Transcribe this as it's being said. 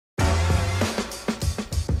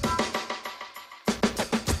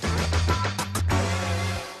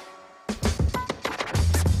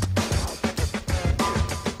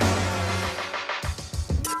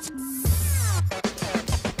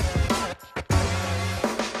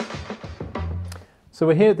So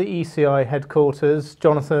we're here at the ECI headquarters.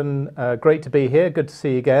 Jonathan, great to be here. Good to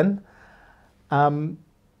see you again.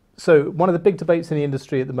 So one of the big debates in the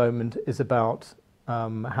industry at the moment is about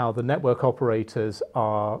how the network operators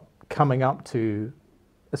are coming up to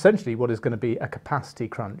essentially what is going to be a capacity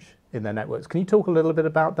crunch in their networks. Can you talk a little bit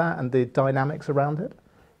about that and the dynamics around it?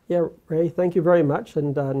 Yeah, Ray, thank you very much,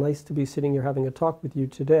 and nice to be sitting here having a talk with you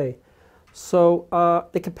today. So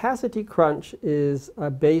the capacity crunch is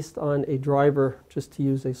based on a driver, just to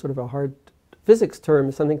use a sort of a hard physics term,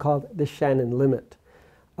 something called the Shannon Limit.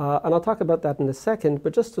 And I'll talk about that in a second,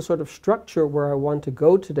 but just to sort of structure where I want to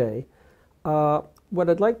go today, what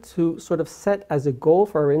I'd like to sort of set as a goal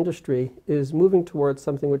for our industry is moving towards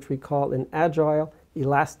something which we call an agile,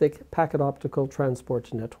 elastic, packet optical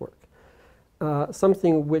transport network.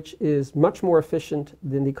 Something which is much more efficient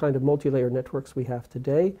than the kind of multi-layer networks we have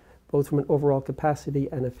today, both from an overall capacity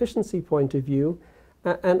and efficiency point of view,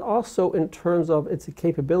 and also in terms of its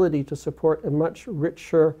capability to support a much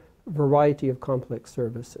richer variety of complex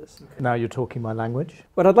services. Now you're talking my language.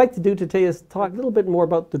 What I'd like to do today is talk a little bit more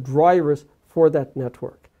about the drivers for that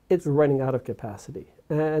network. It's running out of capacity.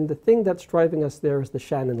 And the thing that's driving us there is the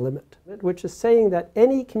Shannon Limit, which is saying that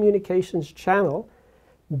any communications channel,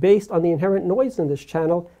 based on the inherent noise in this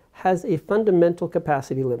channel, has a fundamental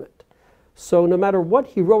capacity limit. So no matter what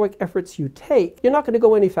heroic efforts you take, you're not going to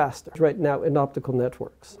go any faster right now in optical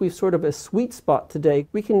networks. We've sort of a sweet spot today.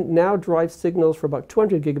 We can now drive signals for about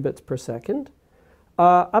 200 gigabits per second,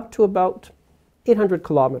 up to about 800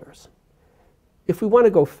 kilometers. If we want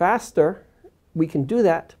to go faster, we can do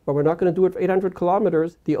that, but we're not going to do it for 800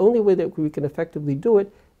 kilometers. The only way that we can effectively do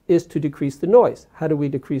it is to decrease the noise. How do we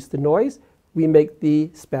decrease the noise? We make the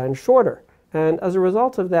span shorter. And as a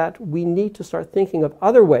result of that, we need to start thinking of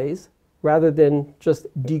other ways rather than just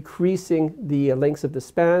decreasing the lengths of the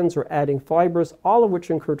spans or adding fibers, all of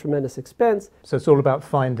which incur tremendous expense. So it's all about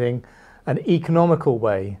finding an economical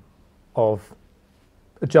way of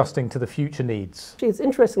adjusting to the future needs. It's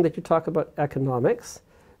interesting that you talk about economics,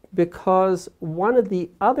 because one of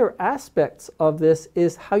the other aspects of this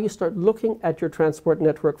is how you start looking at your transport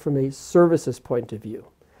network from a services point of view.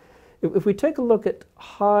 If we take a look at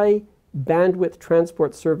high bandwidth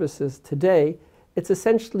transport services today, it's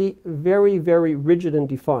essentially very, very rigid and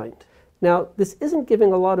defined. Now, this isn't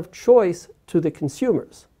giving a lot of choice to the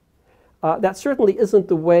consumers. That certainly isn't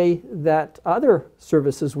the way that other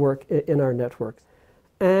services work in our networks.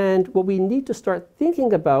 And what we need to start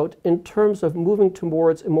thinking about in terms of moving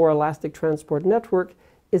towards a more elastic transport network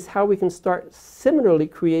is how we can start similarly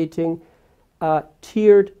creating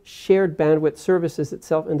tiered shared bandwidth services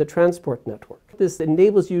itself in the transport network. This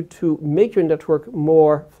enables you to make your network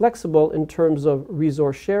more flexible in terms of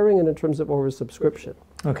resource sharing and in terms of oversubscription.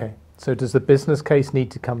 Okay, so does the business case need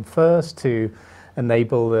to come first to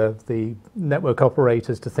enable the network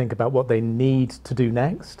operators to think about what they need to do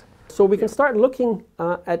next? So we can start looking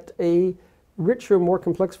at a richer, more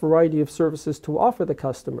complex variety of services to offer the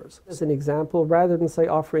customers. As an example, rather than say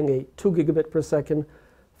offering a 2 gigabit per second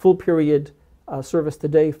full period service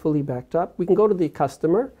today fully backed up, we can go to the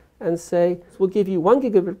customer and say, we'll give you 1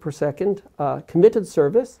 gigabit per second committed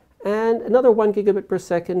service and another 1 gigabit per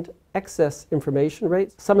second excess information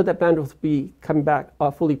rate. Some of that bandwidth will be coming back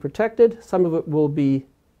fully protected. Some of it will be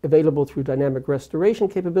available through dynamic restoration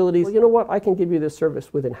capabilities. Well, you know what? I can give you this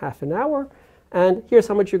service within half an hour, and here's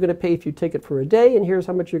how much you're going to pay if you take it for a day, and here's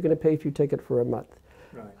how much you're going to pay if you take it for a month.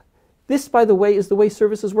 Right. This, by the way, is the way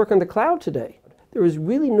services work on the cloud today. There is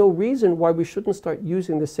really no reason why we shouldn't start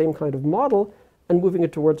using the same kind of model and moving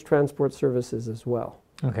it towards transport services as well.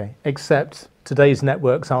 Okay, except today's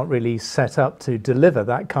networks aren't really set up to deliver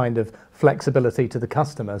that kind of flexibility to the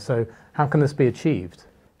customer. So how can this be achieved?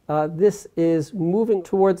 This is moving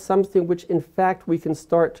towards something which in fact we can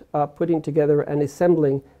start putting together and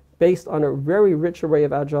assembling based on a very rich array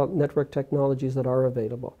of agile network technologies that are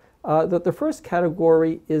available. The first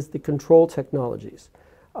category is the control technologies.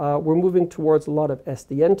 We're moving towards a lot of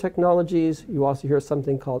SDN technologies. You also hear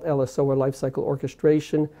something called LSO, or lifecycle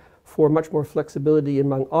orchestration, for much more flexibility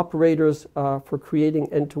among operators for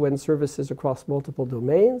creating end-to-end services across multiple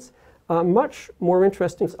domains. Much more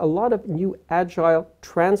interesting is a lot of new agile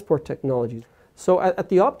transport technologies. So at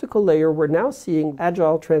the optical layer, we're now seeing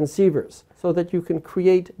agile transceivers, so that you can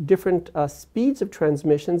create different speeds of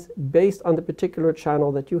transmissions based on the particular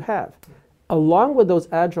channel that you have. Along with those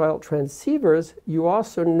agile transceivers, you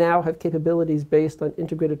also now have capabilities based on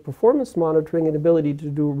integrated performance monitoring and ability to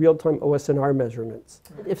do real-time OSNR measurements.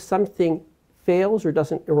 If something fails or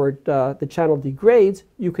the channel degrades,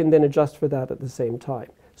 you can then adjust for that at the same time.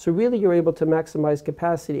 So really you're able to maximize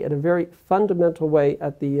capacity at a very fundamental way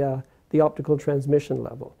at the optical transmission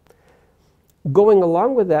level. Going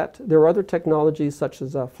along with that, there are other technologies such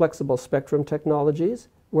as flexible spectrum technologies,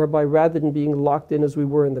 whereby rather than being locked in as we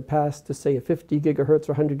were in the past to say a 50 gigahertz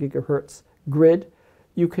or 100 gigahertz grid,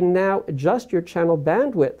 you can now adjust your channel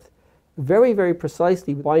bandwidth very, very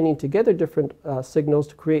precisely, binding together different signals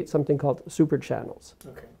to create something called super channels.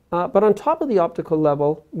 Okay. But on top of the optical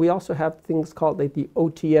level, we also have things called like the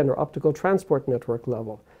OTN or optical transport network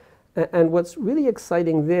level. And what's really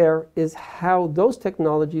exciting there is how those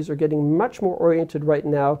technologies are getting much more oriented right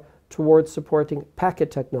now towards supporting packet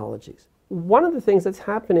technologies. One of the things that's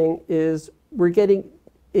happening is we're getting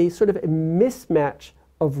a sort of a mismatch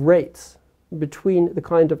of rates between the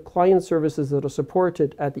kind of client services that are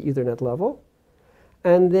supported at the Ethernet level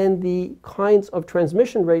and then the kinds of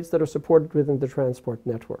transmission rates that are supported within the transport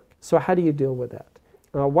network. So how do you deal with that?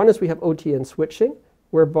 One is we have OTN switching,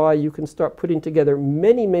 whereby you can start putting together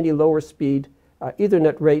many, many lower speed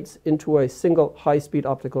Ethernet rates into a single high-speed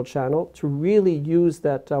optical channel to really use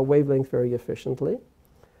that wavelength very efficiently.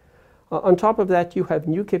 On top of that, you have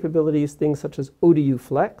new capabilities, things such as ODU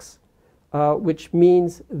Flex, which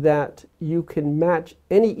means that you can match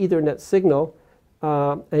any Ethernet signal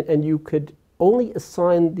and you could only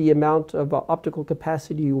assign the amount of optical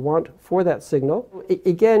capacity you want for that signal.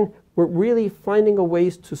 Again, we're really finding a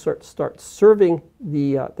ways to start serving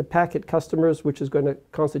the packet customers, which is going to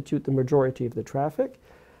constitute the majority of the traffic,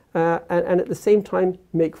 and at the same time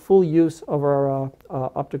make full use of our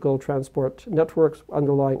optical transport networks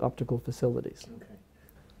underlying optical facilities. Okay.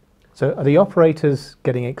 So are the operators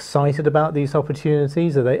getting excited about these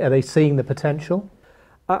opportunities? Are they seeing the potential?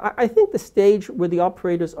 I think the stage where the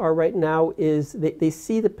operators are right now is they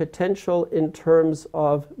see the potential in terms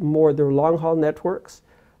of more their long-haul networks,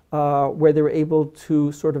 where they're able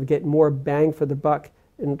to sort of get more bang for the buck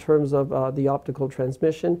in terms of the optical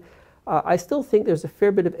transmission. I still think there's a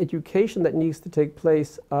fair bit of education that needs to take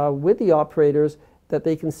place with the operators, that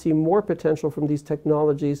they can see more potential from these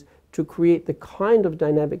technologies to create the kind of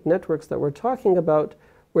dynamic networks that we're talking about,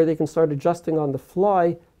 where they can start adjusting on the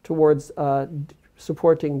fly towards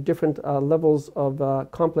supporting different levels of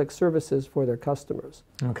complex services for their customers.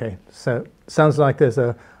 Okay, so sounds like there's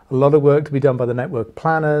a lot of work to be done by the network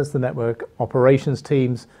planners, the network operations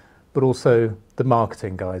teams, but also the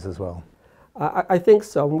marketing guys as well. I think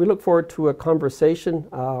so. And we look forward to a conversation,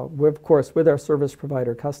 of course, with our service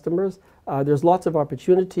provider customers. There's lots of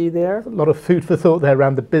opportunity there. A lot of food for thought there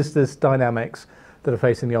around the business dynamics that are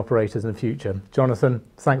facing the operators in the future. Jonathan,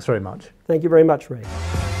 thanks very much. Thank you very much, Ray.